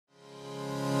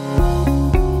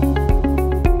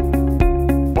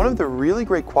the really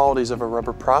great qualities of a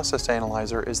rubber process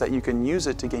analyzer is that you can use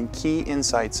it to gain key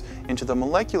insights into the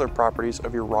molecular properties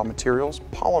of your raw materials,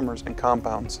 polymers, and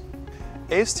compounds.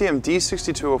 ASTM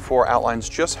D6204 outlines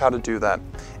just how to do that.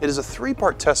 It is a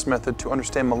three-part test method to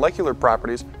understand molecular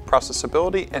properties,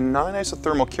 processability, and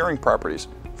non-isothermal curing properties.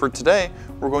 For today,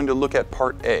 we're going to look at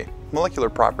Part A,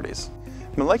 molecular properties.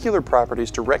 Molecular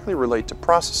properties directly relate to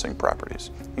processing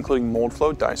properties, including mold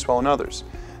flow, dye swell, and others.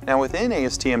 Now within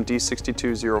ASTM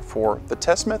D6204, the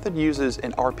test method uses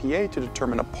an RPA to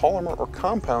determine a polymer or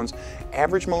compound's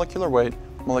average molecular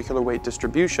weight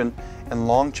distribution, and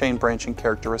long chain branching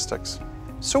characteristics.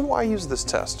 So why use this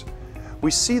test? We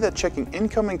see that checking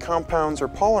incoming compounds or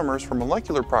polymers for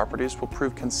molecular properties will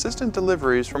prove consistent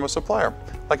deliveries from a supplier,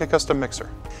 like a custom mixer.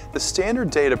 The standard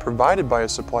data provided by a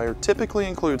supplier typically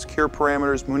includes cure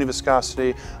parameters, Mooney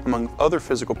viscosity, among other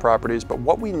physical properties, but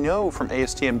what we know from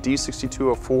ASTM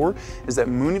D6204 is that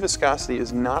Mooney viscosity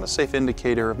is not a safe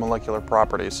indicator of molecular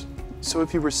properties. So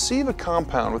if you receive a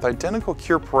compound with identical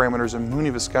cure parameters and Mooney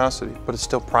viscosity, but it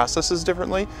still processes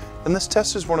differently, then this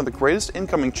test is one of the greatest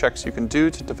incoming checks you can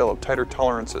do to develop tighter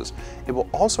tolerances. It will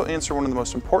also answer one of the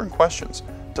most important questions: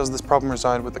 does this problem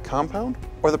reside with the compound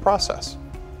or the process?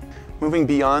 Moving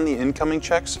beyond the incoming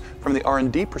checks, from the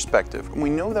R&D perspective, we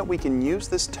know that we can use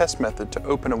this test method to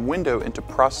open a window into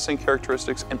processing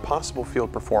characteristics and possible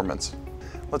field performance.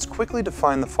 Let's quickly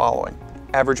define the following: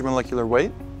 average molecular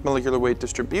weight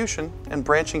distribution, and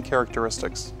branching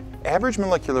characteristics. Average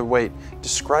molecular weight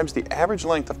describes the average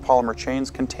length of polymer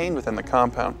chains contained within the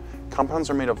compound.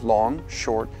 Compounds are made of long,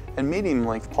 short, and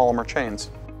medium-length polymer chains.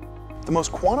 The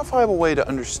most quantifiable way to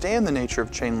understand the nature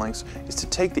of chain lengths is to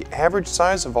take the average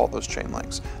size of all those chain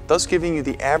lengths, thus giving you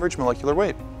the average molecular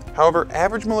weight. However,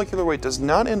 average molecular weight does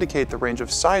not indicate the range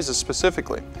of sizes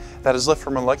specifically. That is left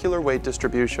for molecular weight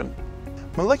distribution.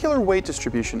 Molecular weight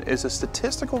distribution is a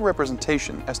statistical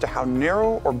representation as to how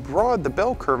narrow or broad the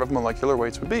bell curve of molecular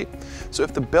weights would be. So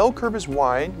if the bell curve is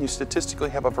wide, you statistically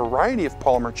have a variety of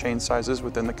polymer chain sizes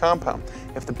within the compound.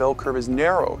 If the bell curve is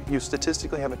narrow, you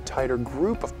statistically have a tighter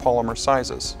group of polymer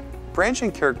sizes.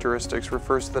 Branching characteristics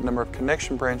refers to the number of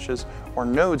connection branches or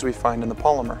nodes we find in the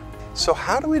polymer. So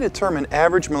how do we determine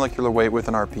average molecular weight with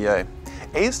an RPA?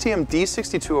 ASTM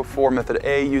D6204 Method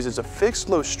A uses a fixed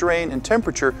low strain and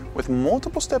temperature with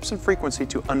multiple steps in frequency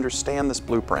to understand this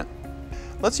blueprint.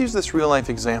 Let's use this real-life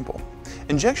example.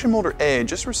 Injection molder A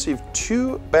just received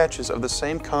 2 batches of the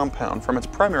same compound from its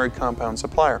primary compound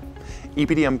supplier.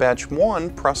 EPDM batch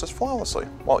 1 processed flawlessly,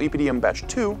 while EPDM batch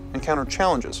 2 encountered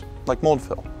challenges, like mold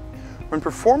fill. When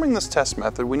performing this test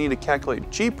method, we need to calculate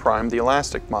G', the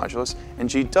elastic modulus, and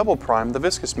G', the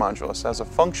viscous modulus, as a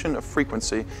function of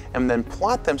frequency, and then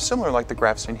plot them similar like the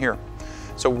graph seen here.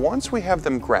 So once we have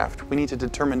them graphed, we need to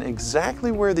determine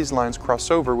exactly where these lines cross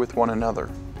over with one another.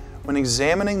 When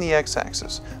examining the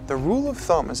x-axis, the rule of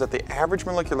thumb is that the average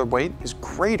molecular weight is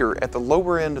greater at the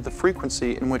lower end of the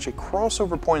frequency in which a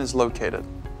crossover point is located.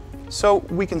 So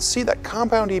we can see that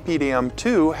compound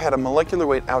EPDM2 had a molecular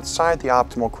weight outside the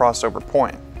optimal crossover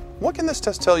point. What can this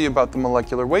test tell you about the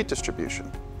molecular weight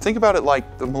distribution? Think about it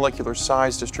like the molecular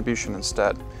size distribution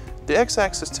instead. The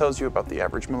x-axis tells you about the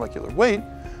average molecular weight,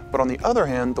 but on the other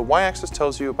hand, the y-axis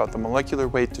tells you about the molecular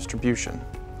weight distribution.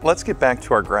 Let's get back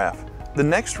to our graph. The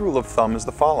next rule of thumb is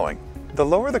the following. The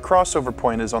lower the crossover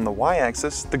point is on the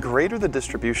y-axis, the greater the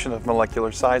distribution of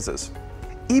molecular sizes.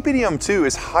 EPDM2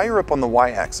 is higher up on the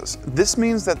y-axis. This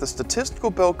means that the statistical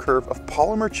bell curve of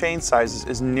polymer chain sizes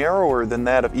is narrower than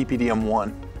that of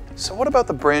EPDM1. So what about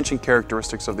the branching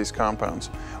characteristics of these compounds?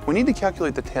 We need to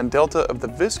calculate the tan delta of the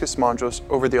viscous modulus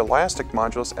over the elastic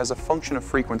modulus as a function of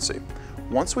frequency.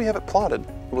 Once we have it plotted,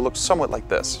 it will look somewhat like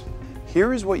this.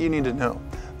 Here is what you need to know.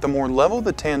 The more level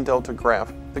the tan delta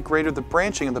graph, the greater the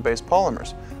branching of the base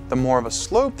polymers. The more of a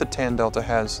slope the tan delta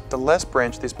has, the less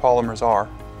branched these polymers are.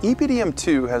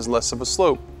 EPDM2 has less of a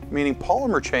slope, meaning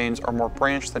polymer chains are more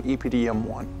branched than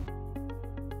EPDM1.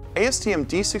 ASTM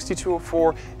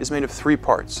D6204 is made of 3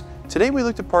 parts. Today we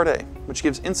looked at Part A, which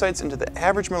gives insights into the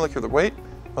average molecular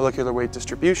weight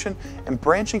distribution, and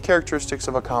branching characteristics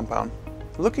of a compound.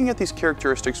 Looking at these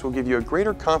characteristics will give you a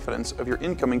greater confidence of your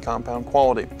incoming compound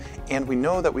quality, and we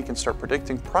know that we can start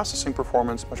predicting processing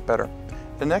performance much better.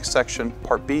 The next section,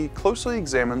 Part B, closely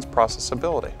examines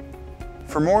processability.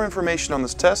 For more information on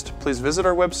this test, please visit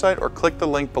our website or click the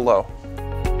link below.